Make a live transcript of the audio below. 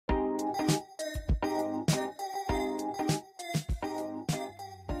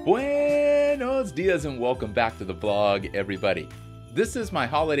Buenos Diaz and welcome back to the vlog, everybody. This is my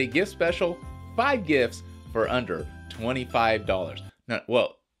holiday gift special, 5 gifts for under $25. Now,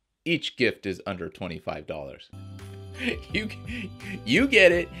 well, each gift is under $25. You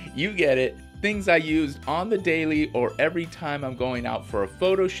get it, you get it. Things I used on the daily or every time I'm going out for a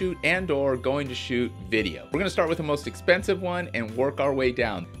photo shoot and or going to shoot video. We're gonna start with the most expensive one and work our way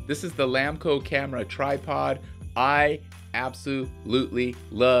down. This is the Lammcou Camera Tripod. I absolutely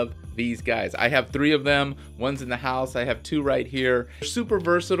love these guys. I have 3 of them. One's in the house. I have 2 right here. They're super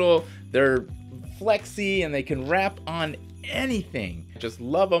versatile. They're flexy and they can wrap on anything. Just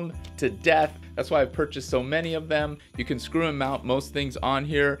love them to death. That's why I've purchased so many of them. You can screw and mount most things on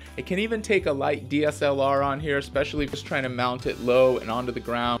here. It can even take a light DSLR on here, especially just trying to mount it low and onto the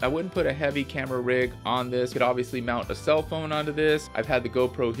ground. I wouldn't put a heavy camera rig on this. You could obviously mount a cell phone onto this. I've had the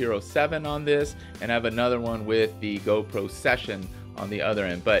GoPro Hero 7 on this, and I have another one with the GoPro Session on the other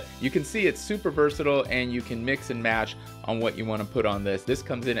end. But you can see it's super versatile and you can mix and match on what you want to put on this. This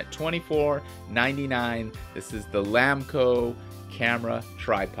comes in at $24.99. This is the Lammcou Camera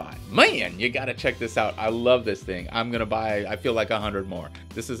Tripod. Man, you gotta check this out. I love this thing. I'm gonna buy, I feel like 100 more.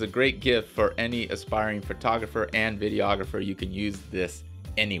 This is a great gift for any aspiring photographer and videographer. You can use this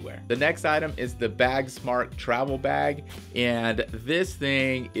anywhere. The next item is the Bagsmart Travel Bag, and this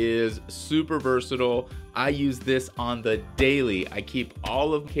thing is super versatile. I use this on the daily. I keep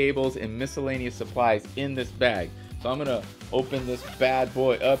all of cables and miscellaneous supplies in this bag. So I'm gonna open this bad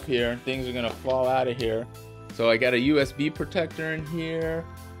boy up here and things are gonna fall out of here. So I got a USB protector in here.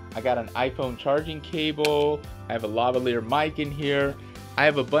 I got an iPhone charging cable. I have a lavalier mic in here. I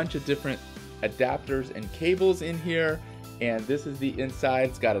have a bunch of different adapters and cables in here. And this is the inside.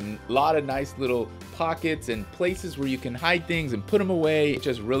 It's got a lot of nice little pockets and places where you can hide things and put them away. It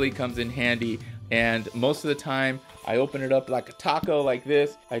just really comes in handy. And most of the time I open it up like a taco like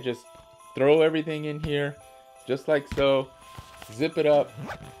this. I just throw everything in here just like so, zip it up,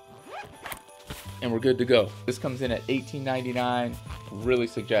 and we're good to go. This comes in at $18.99. Really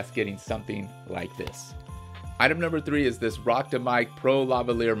suggest getting something like this. Item number 3 is this Rock the Mic Pro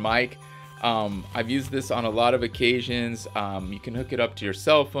Lavalier mic. I've used this on a lot of occasions. You can hook it up to your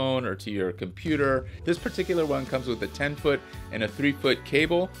cell phone or to your computer. This particular one comes with a 10-foot and a 3-foot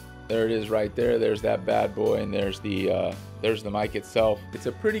cable. There it is right there. There's that bad boy, and there's the mic itself. It's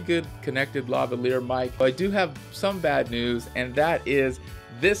a pretty good connected lavalier mic. I do have some bad news, and that is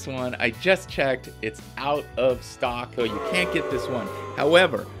this one, I just checked, it's out of stock, so you can't get this one.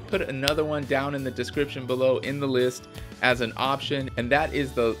 However, put another one down in the description below in the list as an option, and that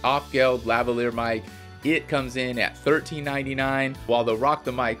is the AUFGELD Lavalier mic. It comes in at $13.99, while the Rock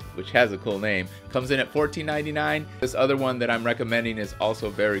the Mic, which has a cool name, comes in at $14.99. This other one that I'm recommending is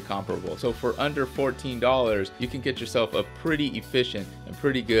also very comparable. So for under $14, you can get yourself a pretty efficient and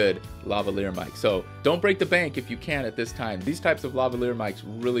pretty good lavalier mic. So don't break the bank if you can at this time. These types of lavalier mics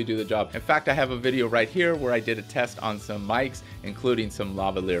really do the job. In fact, I have a video right here where I did a test on some mics, including some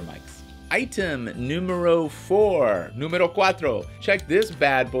lavalier mics. Item numero 4, numero 4. Check this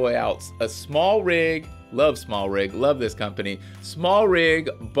bad boy out. A SmallRig, love SmallRig, love this company.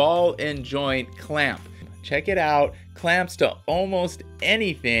 SmallRig ball and joint clamp. Check it out. Clamps to almost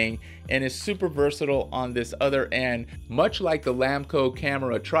anything and is super versatile on this other end. Much like the Lammcou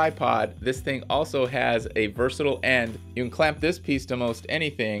Camera Tripod, this thing also has a versatile end. You can clamp this piece to most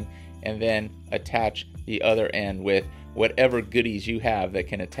anything and then attach the other end with whatever goodies you have that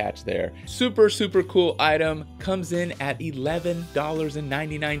can attach there. Super, super cool item. Comes in at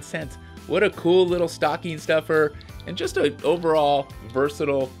 $11.99. What a cool little stocking stuffer and just an overall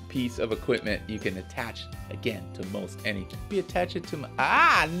versatile piece of equipment you can attach, again, to most anything. We attach it to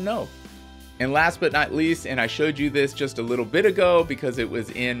my, no. And last but not least, and I showed you this just a little bit ago because it was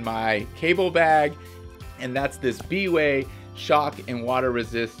in my cable bag, and that's this Beeway shock and water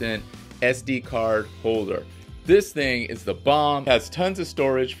resistant SD card holder. This thing is the bomb. It has tons of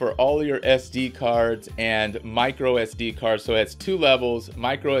storage for all your SD cards and micro SD cards. So it has 2 levels,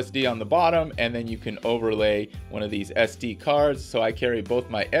 micro SD on the bottom, and then you can overlay one of these SD cards. So I carry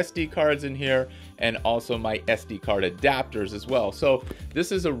both my SD cards in here and also my SD card adapters as well. So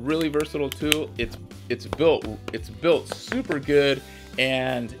this is a really versatile tool. It's built super good.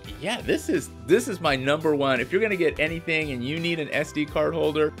 And yeah, this is my number one. If you're gonna get anything and you need an SD card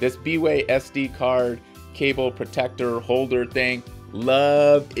holder, this Beeway SD card cable protector holder thing,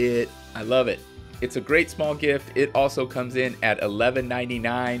 love it. I love it. It's a great small gift. It also comes in at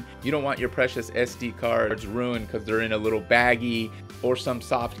 $11.99. You don't want your precious SD cards ruined because they're in a little baggie or some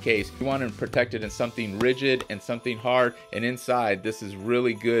soft case. You want them protected in something rigid and something hard, and inside this is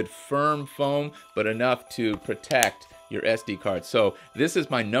really good firm foam, but enough to protect your SD card. So this is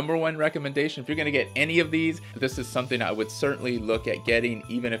my #1 recommendation. If you're gonna get any of these, this is something I would certainly look at getting,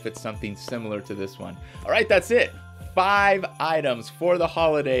 even if it's something similar to this one. All right, that's it. 5 items for the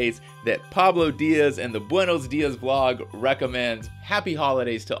holidays that Pablo Diaz and the Buenos Diaz vlog recommends. Happy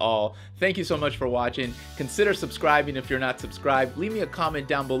holidays to all. Thank you so much for watching. Consider subscribing if you're not subscribed. Leave me a comment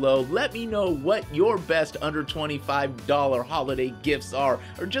down below. Let me know what your best under $25 holiday gifts are,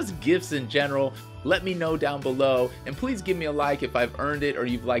 or just gifts in general. Let me know down below, and please give me a like if I've earned it or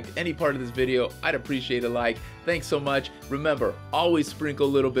you've liked any part of this video. I'd appreciate a like. Thanks so much. Remember, always sprinkle a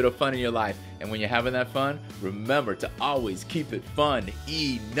little bit of fun in your life, and when you're having that fun, remember to always keep it fun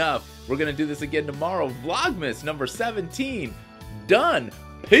enough. We're gonna do this again tomorrow. Vlogmas number 17. Done.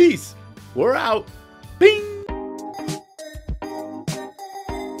 Peace. We're out. Bing.